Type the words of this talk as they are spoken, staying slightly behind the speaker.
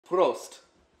Prost.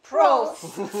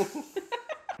 Prost.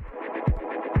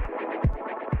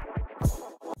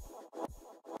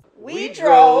 We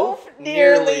drove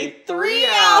nearly 3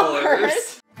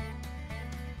 hours.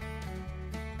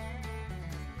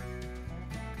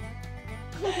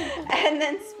 And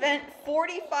then spent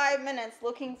 45 minutes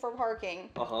looking for parking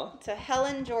to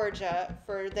Helen, Georgia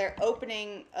for their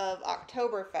opening of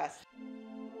Oktoberfest.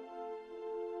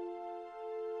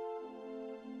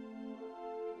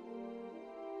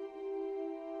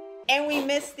 And we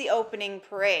missed the opening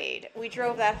parade. We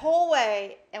drove that whole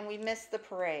way and we missed the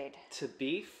parade. To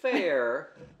be fair,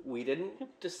 we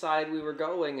didn't decide we were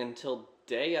going until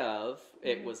day of.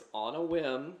 It was on a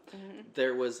whim.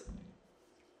 There was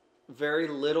very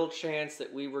little chance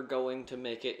that we were going to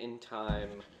make it in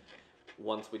time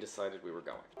once we decided we were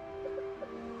going.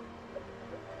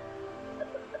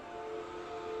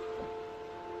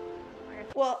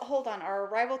 Well, hold on. Our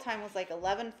arrival time was like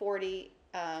 11:40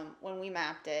 when we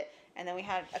mapped it. And then we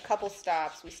had a couple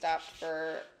stops. We stopped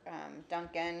for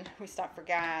Dunkin'. We stopped for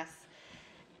gas.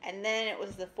 And then it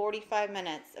was the 45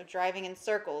 minutes of driving in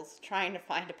circles trying to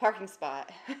find a parking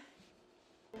spot.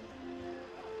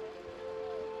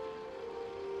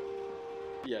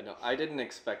 Yeah, no, I didn't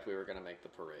expect we were going to make the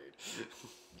parade.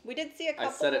 We did see a couple.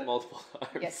 I said it multiple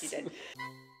times. Yes, you did.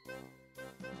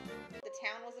 The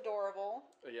town was adorable.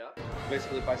 Yeah.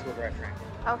 Basically, bicycle drive train.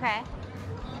 Okay.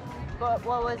 But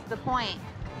what was the point?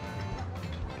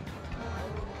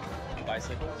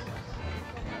 Bicycles.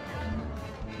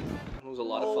 It was a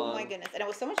lot of fun. Oh my goodness. And it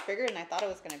was so much bigger than I thought it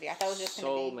was going to be. I thought it was just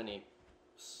going to be...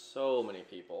 So many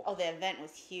people. Oh, the event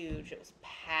was huge. It was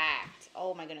packed.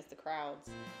 Oh my goodness, the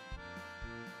crowds.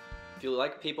 If you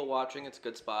like people watching, it's a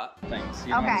good spot. Things.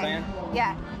 You know what I'm saying?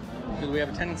 Yeah. Because we have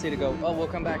a tendency to go, oh, we'll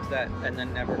come back to that, and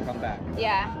then never come back.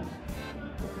 Yeah.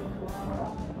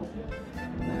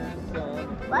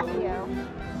 Bless you.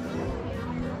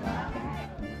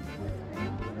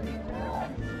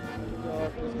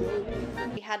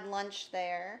 We had lunch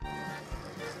there.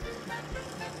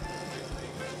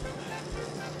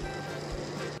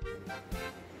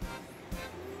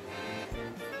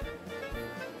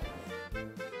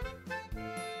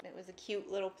 It was a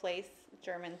cute little place,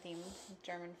 German themed,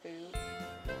 German food.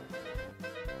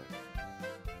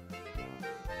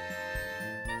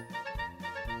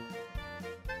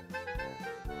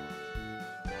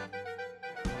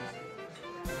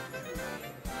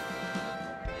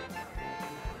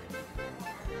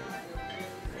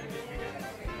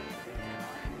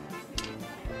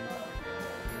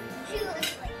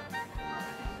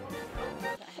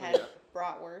 I had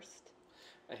bratwurst.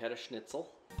 I had a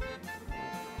schnitzel.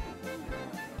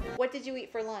 What did you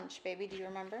eat for lunch, baby? Do you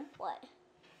remember? What?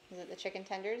 Was it the chicken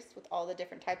tenders with all the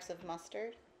different types of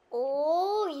mustard?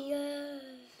 Oh, yeah.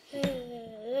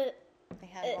 They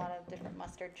had a lot of different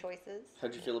mustard choices.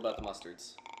 How'd you feel about the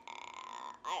mustards?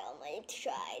 I only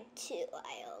tried two.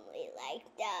 I only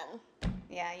liked them.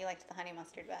 Yeah, you liked the honey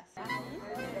mustard best.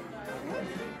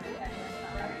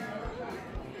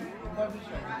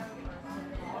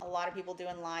 A lot of people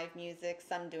doing live music,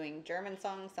 some doing German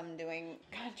songs, some doing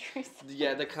country songs.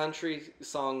 Yeah, the country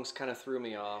songs kind of threw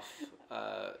me off.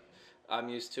 I'm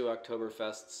used to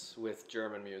Oktoberfests with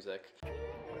German music.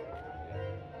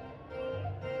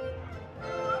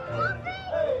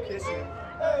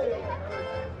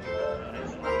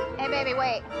 Hey baby,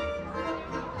 wait.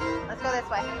 Let's go this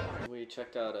way. We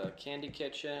checked out a candy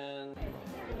kitchen.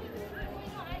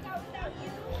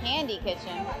 Candy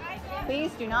kitchen.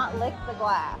 Please do not lick the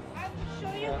glass.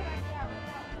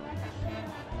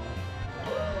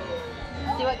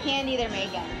 See what candy they're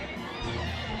making.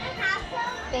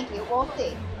 Thank you. We'll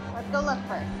see. Let's go look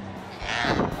first.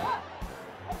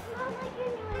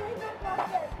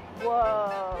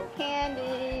 Whoa,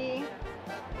 candy.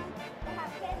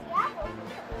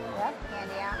 Yep,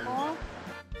 candy apple.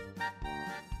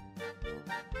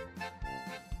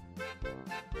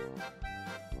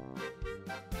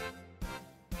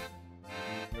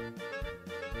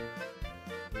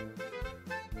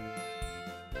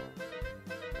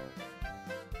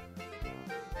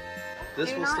 This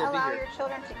Do will not still be allow here. your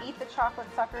children to eat the chocolate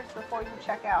suckers before you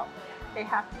check out. They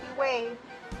have to be weighed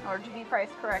in order to be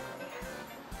priced correctly.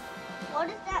 What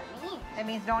does that mean? It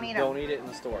means don't eat them. Don't eat it in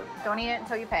the store. Don't eat it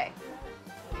until you pay.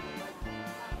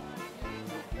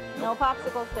 No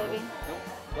popsicles, baby.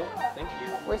 Nope, thank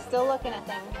you. We're still looking at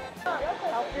things. Help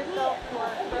yourself to our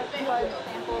fresh fudge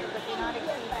samples, but do not exceed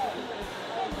 2 pieces.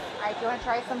 Alright, do you want to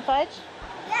try some fudge?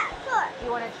 Yeah, sure. Do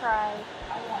you want to try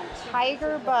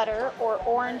tiger butter or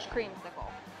orange creamsicle?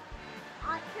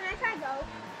 Can I try both?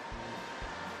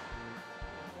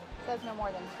 It says no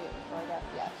more than 2, so I guess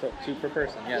yes. So 2 per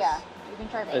person, yes. Yeah, You can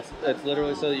try both. It's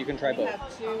literally so that you can try We both.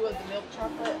 have 2 of the milk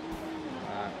chocolate,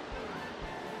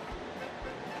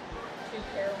 2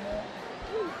 caramel.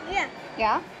 Yeah.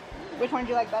 Yeah? Which one do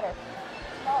you like better?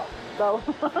 Both.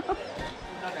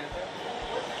 Okay.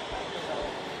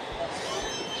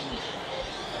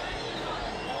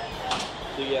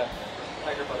 So yeah,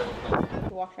 tiger butter was nice.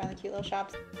 We walked around the cute little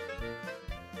shops.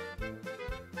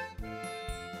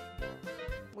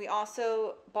 We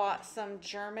also bought some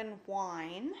German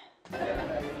wine.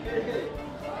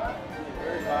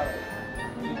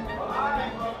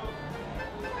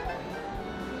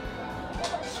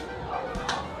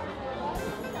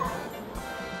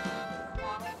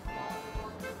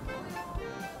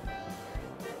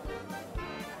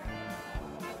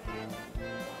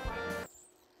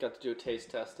 Got to do a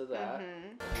taste test of that.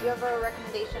 Do you have a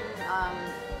recommendation?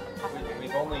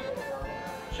 We've only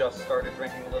just started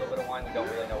drinking a little bit of wine. We don't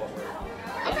really know what we're.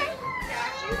 Okay.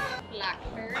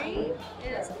 Blackberry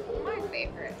is my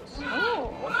favorite.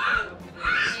 Oh.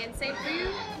 And same for you.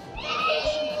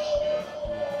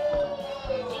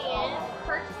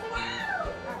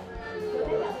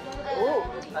 Ooh.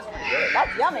 That's pretty good.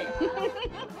 That's yummy.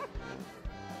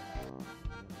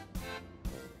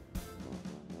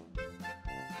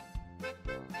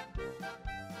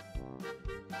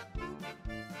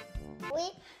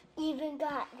 We even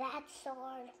got that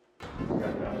sword.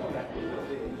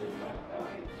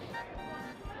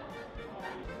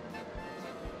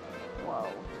 Whoa.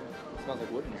 It smells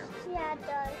like wood in here. Yeah, it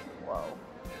does. Whoa.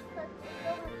 But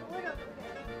there was wood over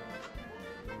there.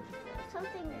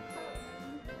 Something to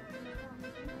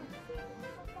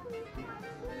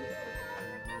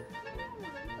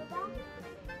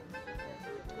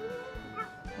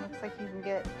Looks like you can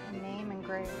get name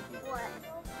engraved. What?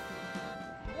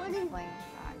 What is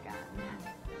Slingshot gun.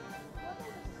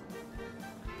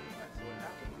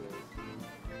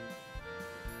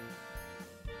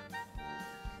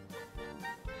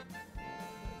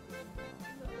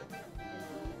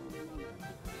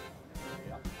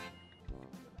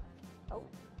 Oh.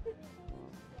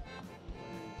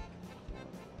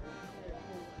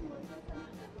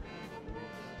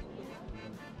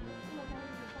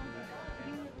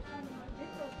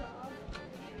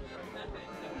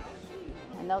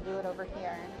 And they'll do it over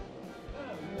here.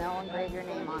 And they'll engrave your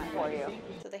name on it for you.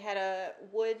 So they had a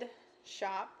wood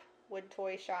shop, wood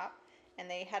toy shop, and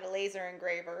they had a laser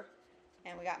engraver.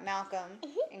 And we got Malcolm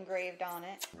engraved on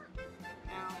it.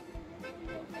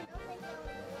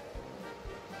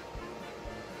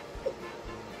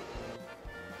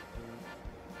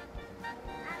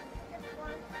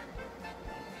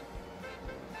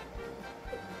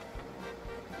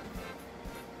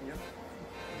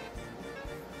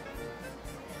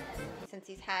 Since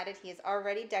he's had it, he has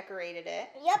already decorated it.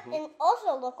 Yep, and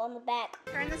also look on the back.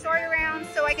 Turn the sword around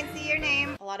so I can see your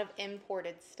name. A lot of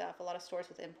imported stuff, a lot of stores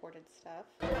with imported stuff.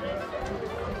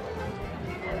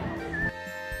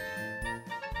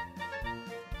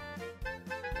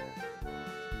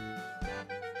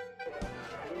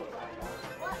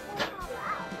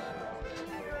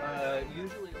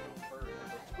 Usually.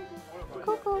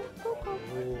 Cuckoo,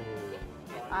 cuckoo.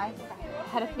 I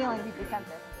had a feeling you'd be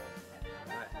tempted.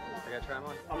 I gotta try them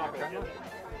on. I'm not gonna get it.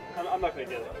 I'm not gonna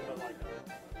get it. But like,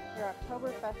 Your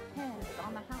Oktoberfest pin is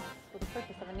on the house with the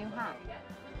purchase of a new hat.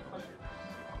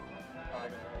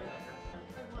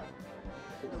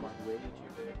 Way too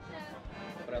big.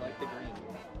 But I like the green.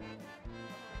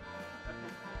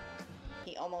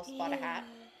 He almost bought a hat.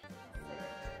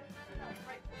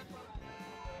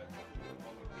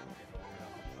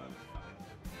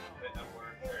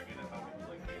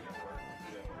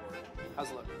 How's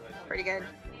it look? Pretty good.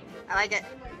 I like it.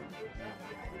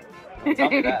 Tell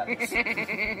me that.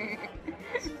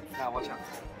 Now watch out.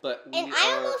 But we And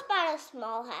I are- almost bought a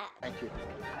small hat. Thank you.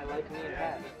 I like me and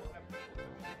Pat.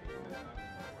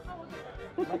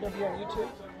 Am I gonna be on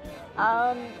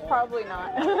YouTube? Probably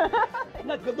not.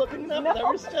 Not good looking enough? No. That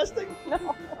was testing?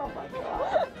 No. Oh my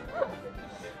god.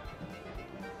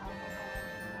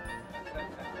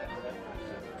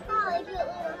 Oh, a cute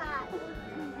little hat.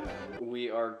 we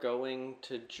are going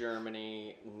to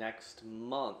Germany next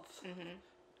month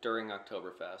during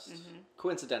Oktoberfest.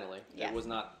 Coincidentally, Yes. it was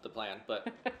not the plan, but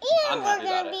And I'm we're happy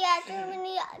about gonna it. be at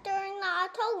Germany during the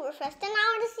Oktoberfest, and I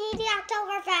want to see the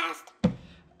Oktoberfest.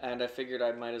 And I figured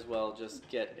I might as well just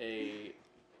get a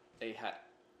hat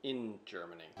in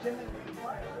Germany. Which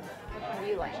one do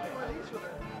you like?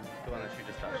 The one that you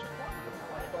just touched.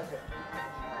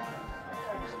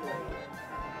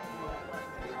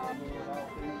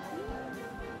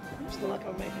 I'm still not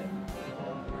gonna make it.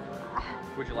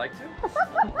 Would you like to?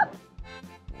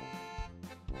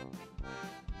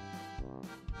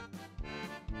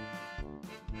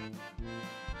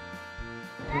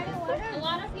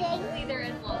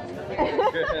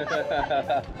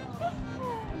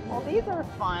 Well, these are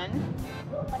fun.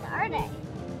 What are they?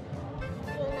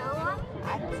 Do you know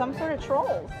what? Some sort of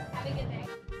trolls. Have a good day.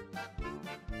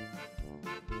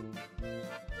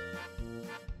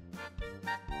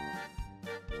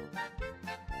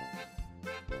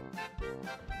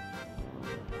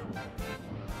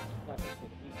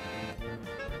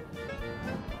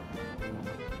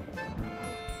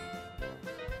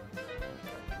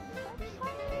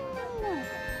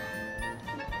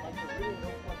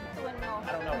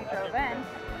 I don't know. We drove in.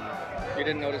 You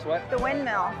didn't notice what? The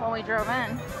windmill when we drove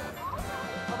in.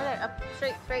 Over there, up,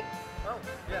 straight, straight. Oh,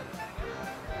 yeah.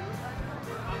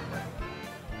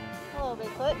 Hello,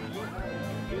 Bigfoot.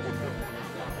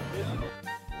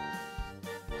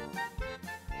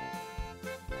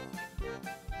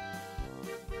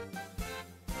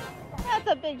 That's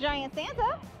a big giant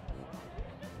Santa.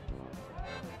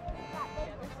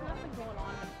 There's nothing going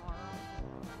on tomorrow.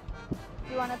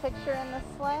 Do you want a picture in the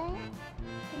sleigh?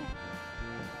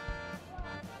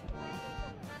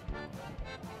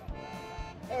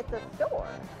 It's a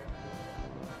store.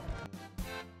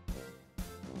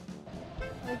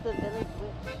 It's a village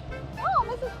witch. Oh,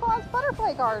 Mrs. Claus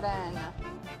Butterfly Garden.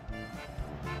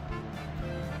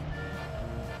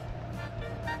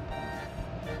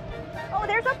 Oh,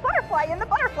 there's a butterfly in the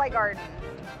butterfly garden.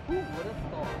 Who would have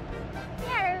thought?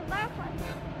 Yeah, there's a butterfly.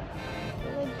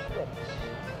 Village witch.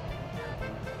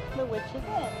 The witch is in.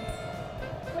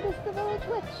 What is the village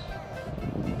witch?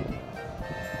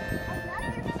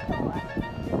 Another store.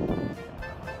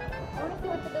 I want to see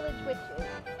what the village witch is.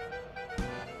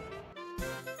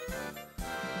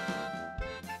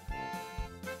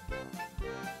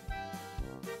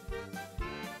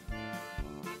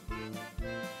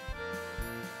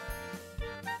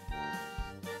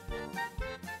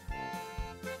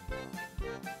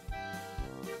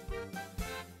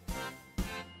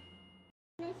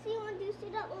 See one, do you see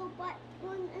that little butt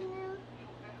one in there?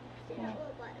 See that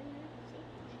little butt in there?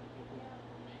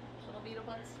 Little beetle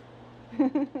butts.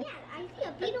 Yeah, I see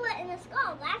a beetle in the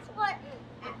skull. That's what.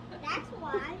 That's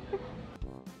why.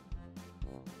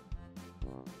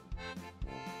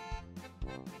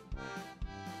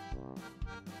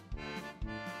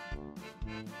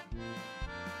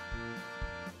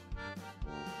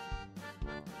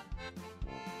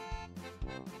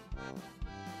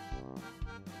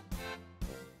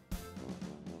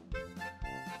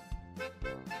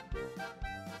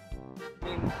 I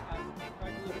mean, I'm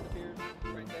trying to look at the beers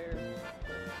right there.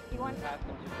 You want Pass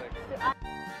them too quick.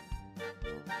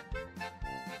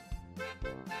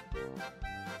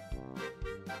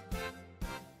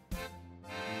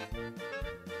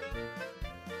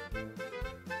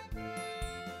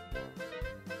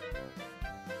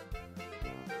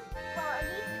 Well, are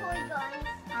these toy guns?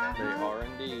 They are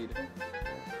indeed.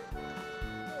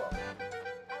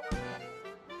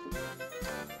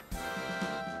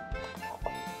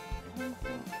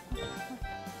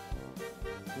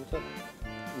 What's up?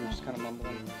 You were just kind of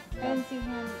mumbling. I didn't see him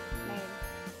made.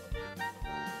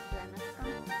 Did I miss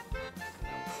some?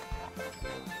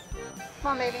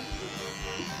 Come on, baby.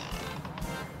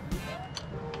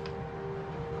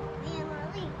 Man, we're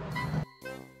leaving.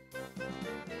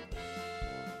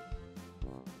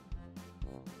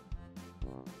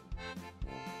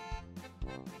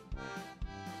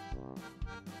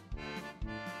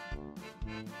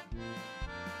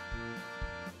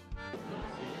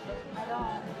 I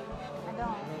don't.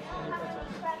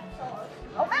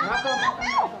 Oh, Malcolm!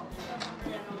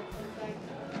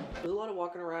 There's a lot of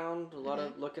walking around, a lot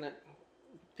of looking at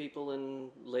people in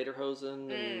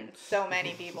lederhosen and So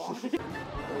many people.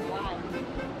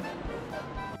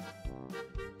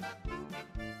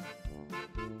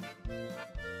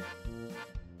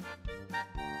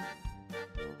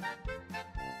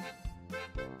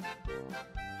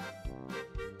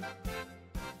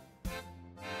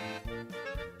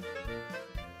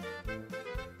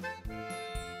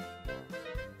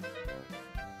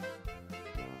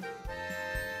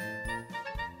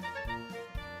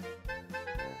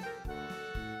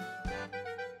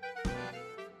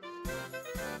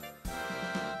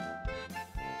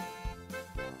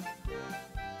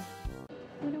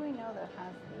 Who do we know that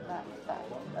has that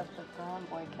stuff of the girl and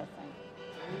boy kissing?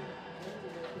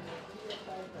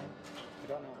 You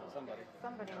don't know somebody.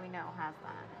 Somebody we know has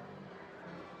that.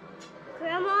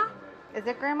 Grandma? Is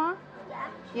it Grandma? Yeah.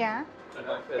 Yeah?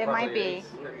 It might be.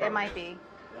 It might be.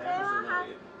 Grandma has.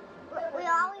 We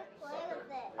always play with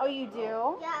it. Oh, you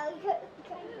do? Yeah,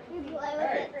 we play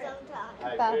with it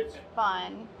sometimes. That's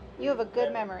fun. You have a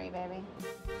good memory, baby.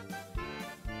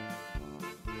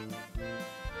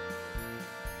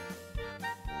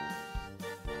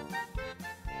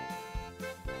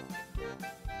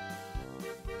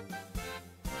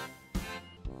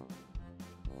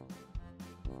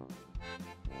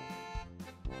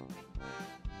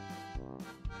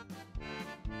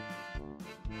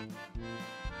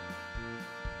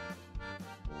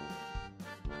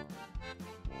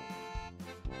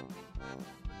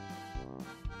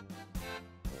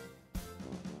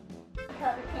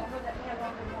 cut a candle that we have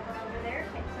on the wall over there.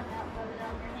 Take some out, put it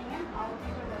on your hand. All of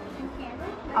these are Russian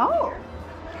candles. Right Oh. here.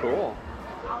 Cool.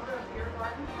 I'll do a beer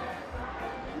garden.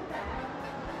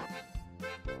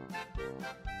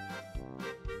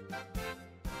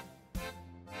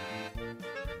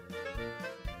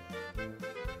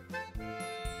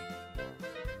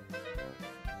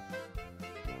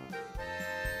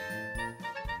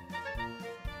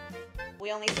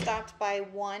 We only stopped by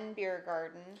one beer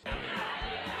garden.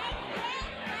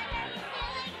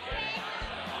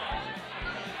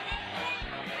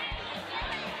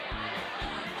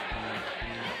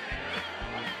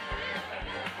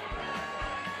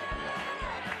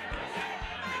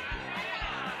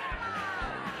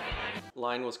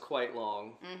 Line was quite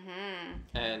long,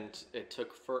 Mm-hmm. and it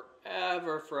took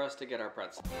forever for us to get our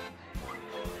pretzel.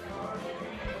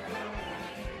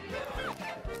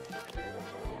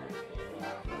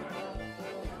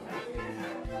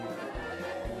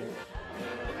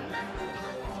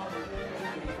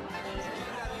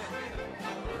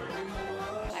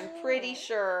 I'm pretty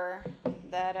sure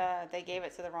that they gave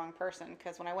it to the wrong person,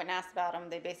 because when I went and asked about them,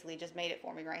 they basically just made it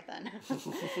for me right then.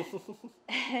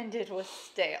 And it was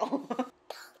stale.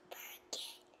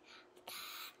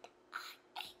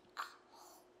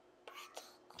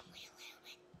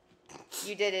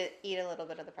 You did eat a little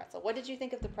bit of the pretzel. What did you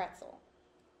think of the pretzel?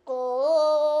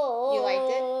 Good. You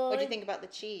liked it? What did you think about the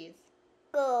cheese?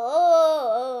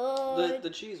 Good. The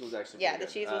cheese was actually Yeah, pretty the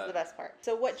good. cheese was the best part.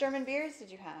 So what German beers did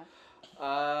you have?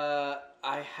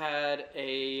 I had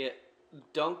a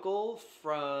Dunkel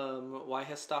from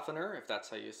Weihenstephaner, if that's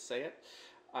how you say it.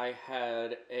 I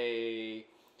had a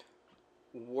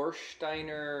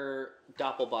Warsteiner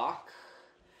Doppelbock,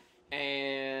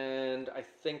 and I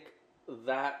think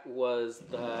that was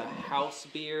the house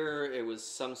beer. It was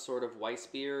some sort of Weiss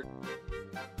beer.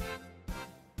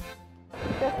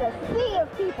 Just a sea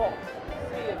of people.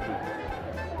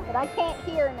 But I can't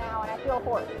hear now, and I feel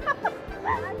hoarse.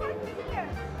 I can't hear.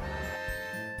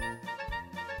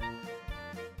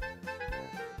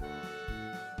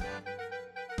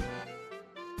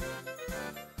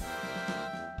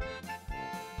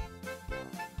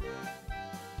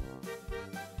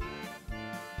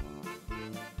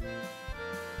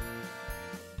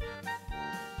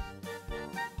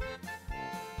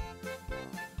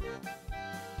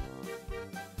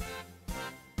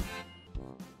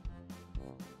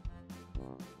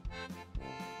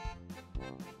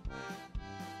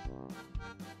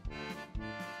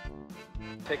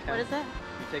 Take him. What is it?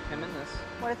 You take him in this.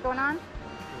 What is going on?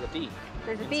 There's a bee.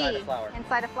 There's a Inside bee a flower.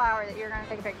 inside a flower that you're going to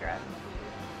take a picture of.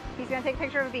 He's going to take a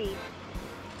picture of a bee.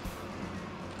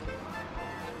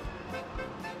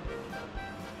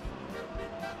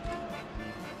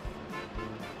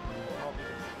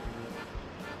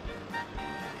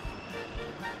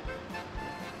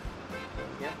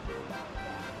 Yeah.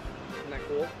 Isn't that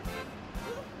cool?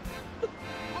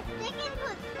 It's sticking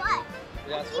to its butt.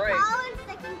 That's Keep right. always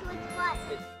sticking to its butt.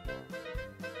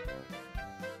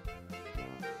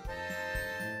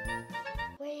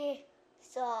 We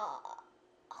saw.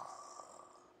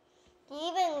 You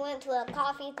even went to a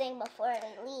coffee thing before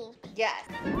they leave. Yes.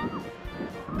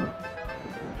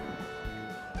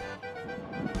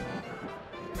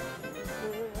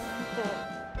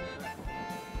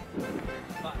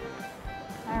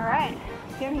 All right,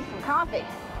 give me some coffee.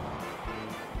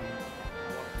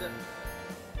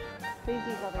 Please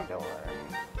use other door.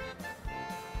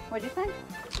 What'd you say?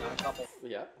 Not a couple.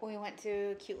 Yeah. We went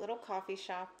to a cute little coffee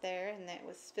shop there, and it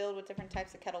was filled with different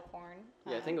types of kettle corn.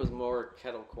 Yeah, I think it was more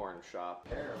kettle corn shop.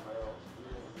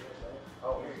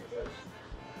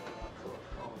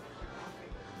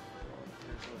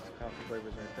 Coffee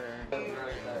flavors right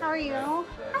there. How are you? How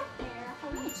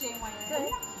are you doing? Good.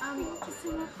 Just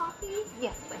some more coffee?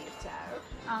 Yes, please.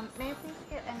 May I please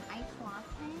get an iced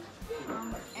latte?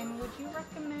 And would you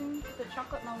recommend the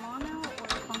chocolate Milano or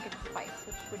the pumpkin spice?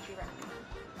 Which would you recommend?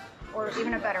 Or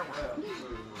even a better one.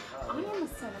 I am a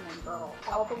cinnamon girl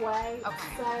all the way.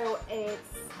 Okay. So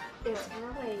it's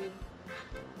really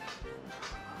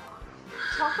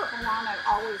chocolate Milano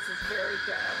always is very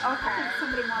good. Okay. I think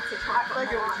somebody wants a chocolate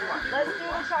Milano. Let's do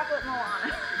the chocolate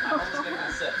Milano. I'm just taking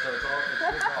a sip, so it's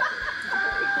your coffee.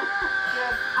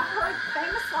 I've heard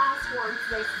famous last words.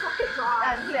 They suck it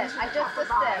dry. That's it. I just a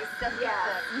sip. Just a sip.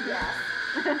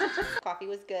 Yes. Coffee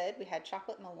was good. We had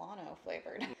chocolate Milano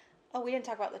flavored. Oh, we didn't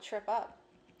talk about the trip up.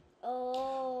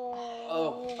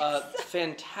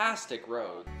 Fantastic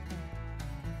road.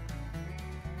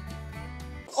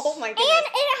 Oh my And goodness.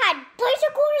 it had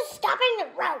bicycles stopping the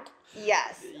road.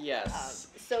 Yes. Yes.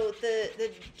 So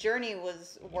the journey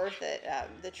was worth it.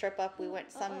 The trip up, we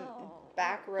went some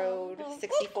back road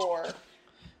 64.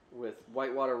 with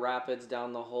whitewater rapids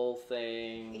down the whole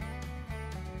thing.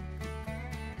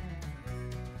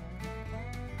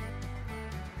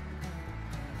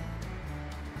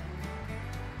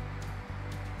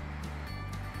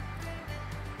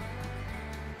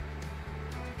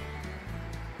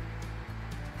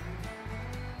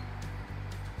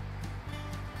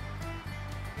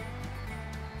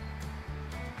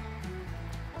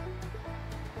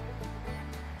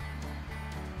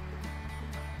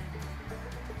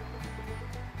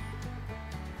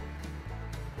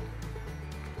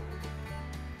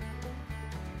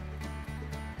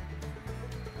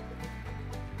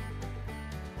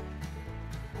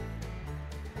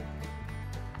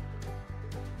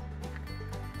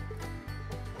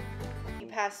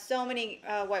 Past so many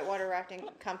whitewater rafting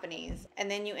companies, and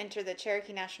then you enter the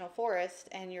Cherokee National Forest,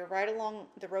 and you're right along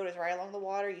the road is right along the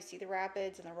water. You see the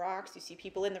rapids and the rocks. You see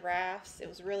people in the rafts. It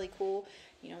was really cool.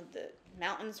 You know, the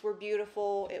mountains were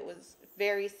beautiful. It was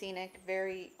very scenic,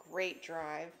 very great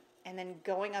drive. And then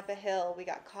going up a hill, we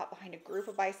got caught behind a group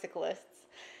of bicyclists,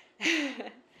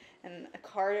 and a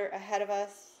car ahead of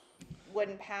us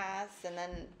wouldn't pass, and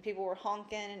then people were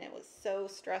honking, and it was so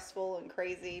stressful and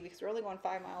crazy because we're only going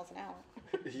 5 miles an hour.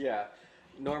 Yeah,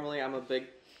 normally I'm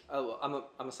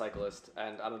a cyclist,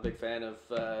 and I'm a big fan of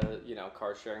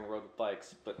car sharing the road with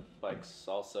bikes, but bikes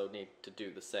also need to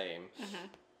do the same. Mm-hmm.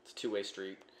 It's a two-way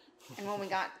street. And when we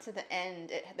got to the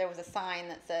end, there was a sign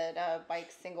that said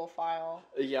bikes single file.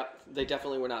 Yeah, they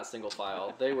definitely were not single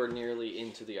file. They were nearly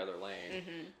into the other lane.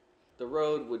 Mm-hmm. The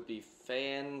road would be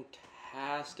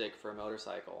fantastic for a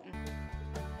motorcycle. Mm-hmm.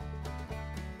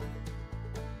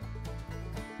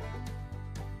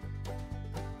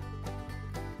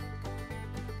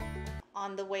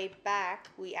 On the way back,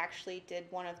 we actually did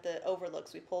one of the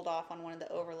overlooks. We pulled off on one of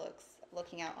the overlooks,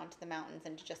 looking out onto the mountains,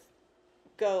 and it just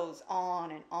goes on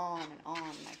and on and on.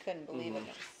 And I couldn't believe it. It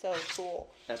was so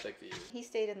cool. Epic view. He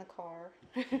stayed in the car.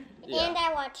 Yeah. And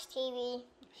I watched TV.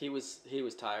 He was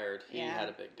tired. He had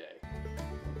a big day.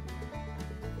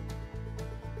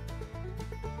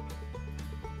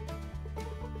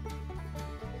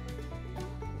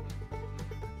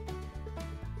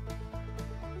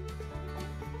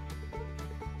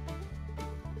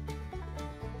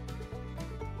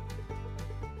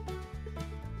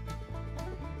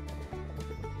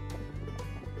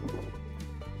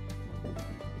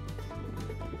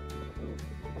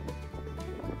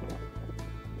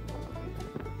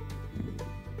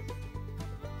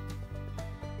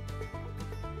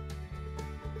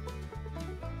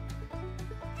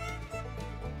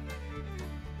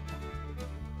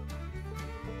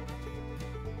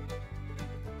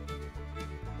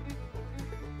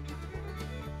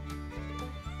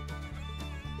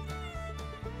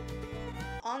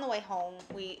 On the way home,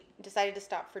 we decided to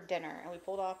stop for dinner, and we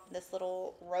pulled off this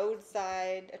little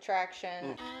roadside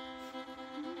attraction.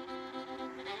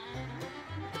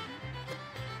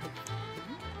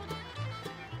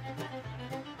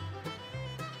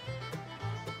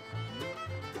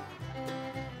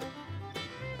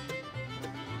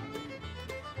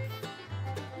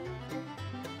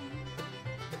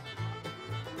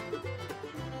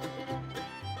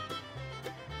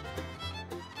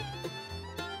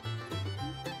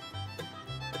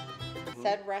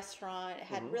 Said restaurant. It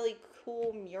had really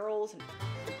cool murals.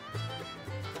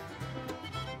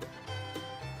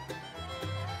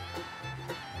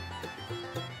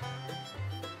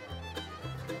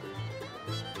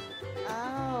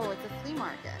 Oh, it's a flea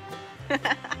market.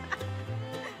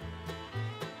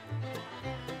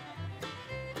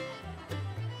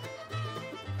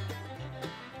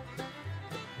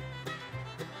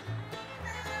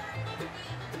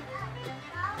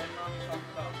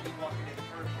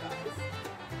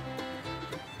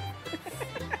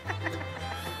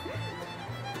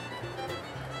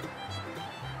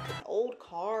 Old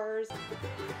cars.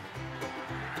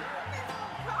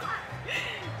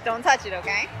 Don't touch it,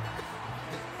 okay?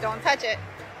 Don't touch it.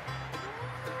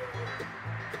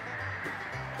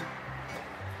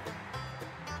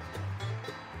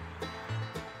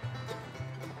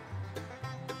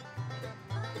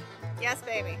 Yes,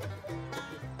 baby.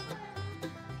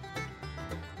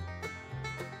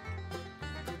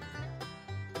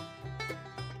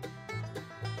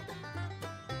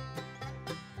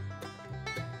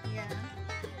 Yeah.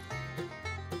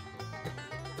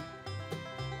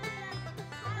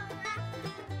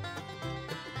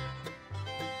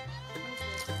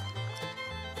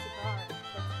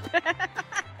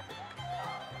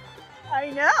 I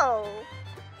know.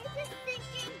 I'm just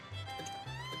thinking,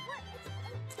 what is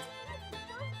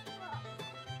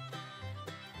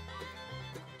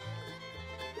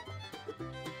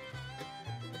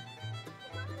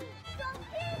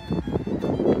something?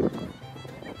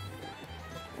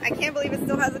 I can't believe it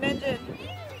still has an engine.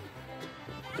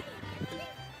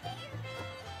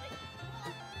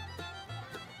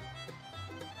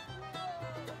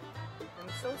 I'm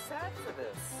so sad for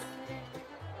this.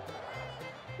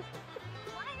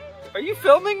 Are you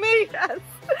filming me? Yes.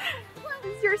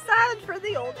 You're sad for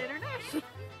the old international.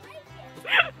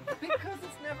 Because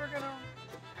it's never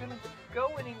gonna go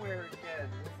anywhere again.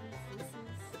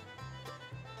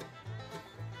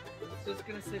 It's just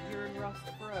gonna sit here and rust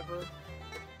forever.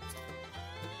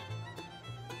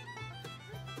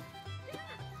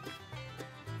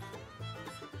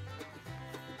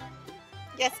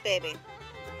 Yes, baby.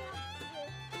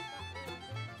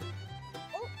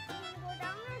 Oh, you wanna go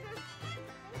down there?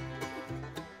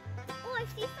 Oh, I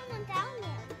see someone down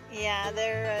there. Yeah,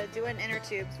 they're doing inner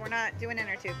tubes. We're not doing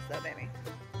inner tubes though, baby.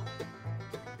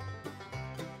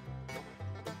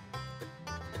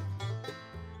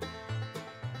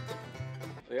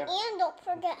 Yeah. And don't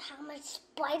forget how much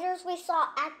spiders we saw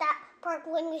at that park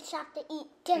when we stopped to eat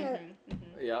dinner.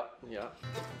 Yep, yep.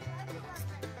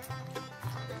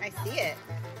 I see it.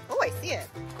 Oh, I see it.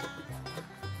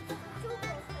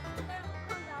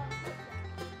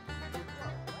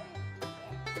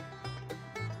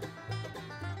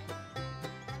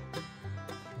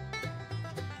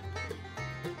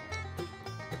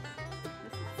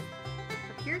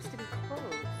 This appears to be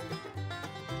closed.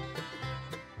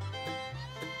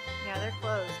 Yeah, they're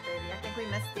closed, baby. I think we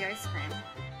missed the ice cream.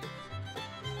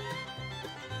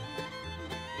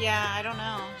 Yeah, I don't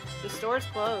know. The store's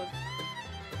closed.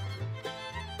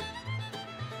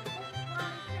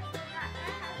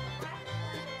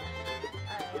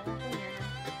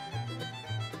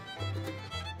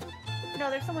 No,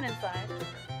 there's someone inside.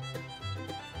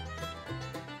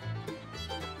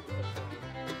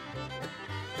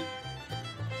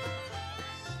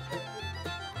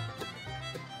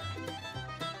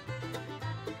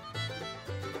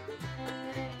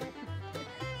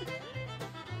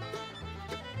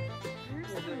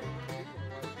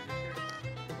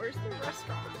 Where's the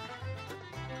restaurant?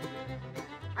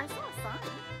 I saw a sign.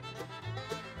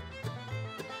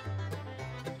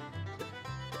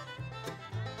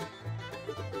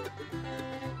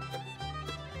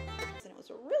 And it was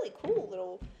a really cool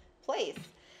little place.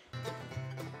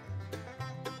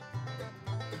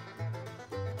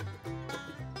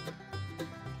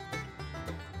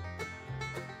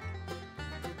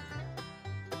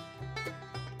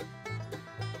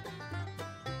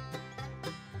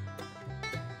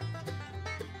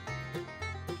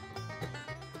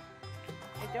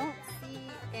 I don't see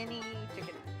any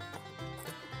chicken.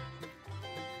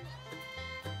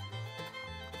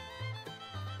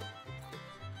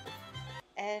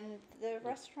 And the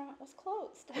restaurant was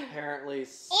closed. Apparently we-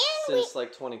 since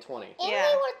like 2020. And Yeah.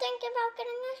 we were thinking about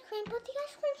getting ice cream, but the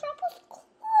ice cream shop was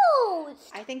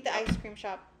closed. I think the ice cream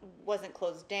shop wasn't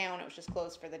closed down, it was just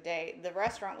closed for the day. The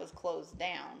restaurant was closed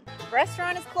down.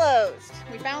 Restaurant is closed.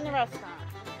 We found the restaurant.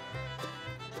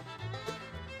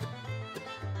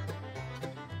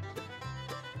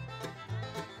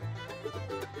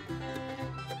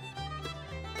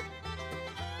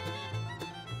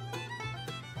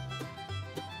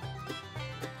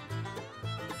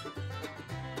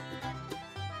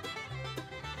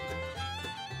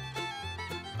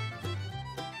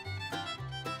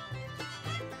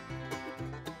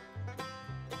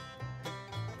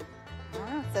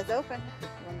 Oh, it says open. You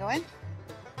wanna go in?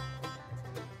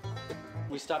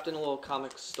 We stopped in a little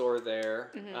comic store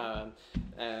there, Mm-hmm.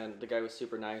 and the guy was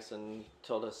super nice and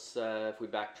told us if we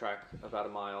backtrack about a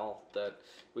mile that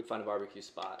we'd find a barbecue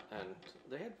spot, and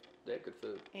they had good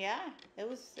food. Yeah, it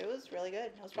was really good.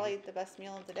 It was probably the best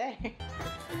meal of the day.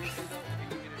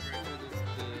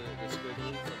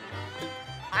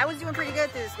 I was doing pretty good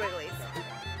through the squigglies.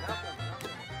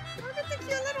 Look at the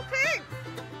cute little pig.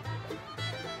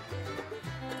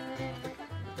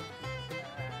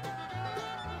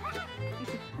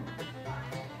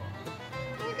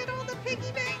 Look at all the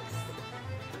piggy banks.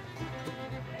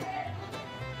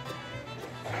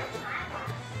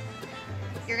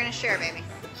 You're gonna share, baby.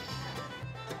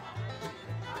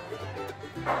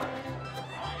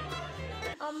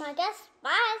 I guess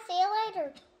bye. See you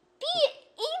later. Be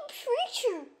a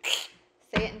preacher.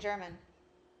 Say it in German.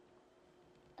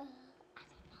 I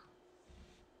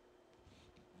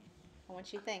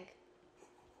What you think?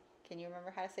 Can you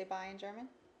remember how to say bye in German?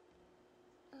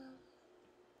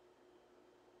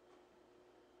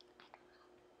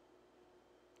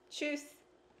 Tschüss.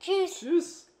 Tschüss.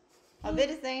 Tschüss. Auf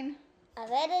Wiedersehen. Auf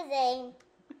Wiedersehen.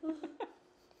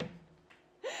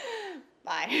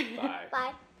 Bye. Bye.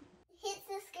 Bye. Hit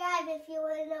subscribe if you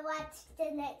want to watch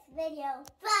the next video.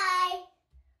 Bye.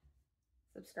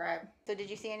 subscribe. So did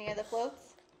you see any of the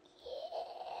floats?